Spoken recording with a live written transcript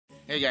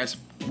Hey guys,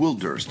 Will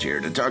Durst here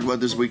to talk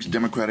about this week's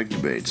Democratic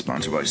debate,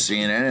 sponsored by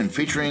CNN and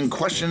featuring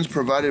questions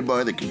provided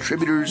by the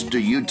contributors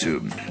to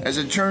YouTube. As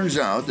it turns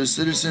out, the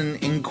citizen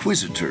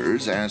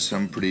inquisitors asked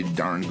some pretty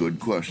darn good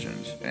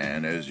questions,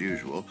 and as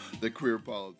usual, the career politics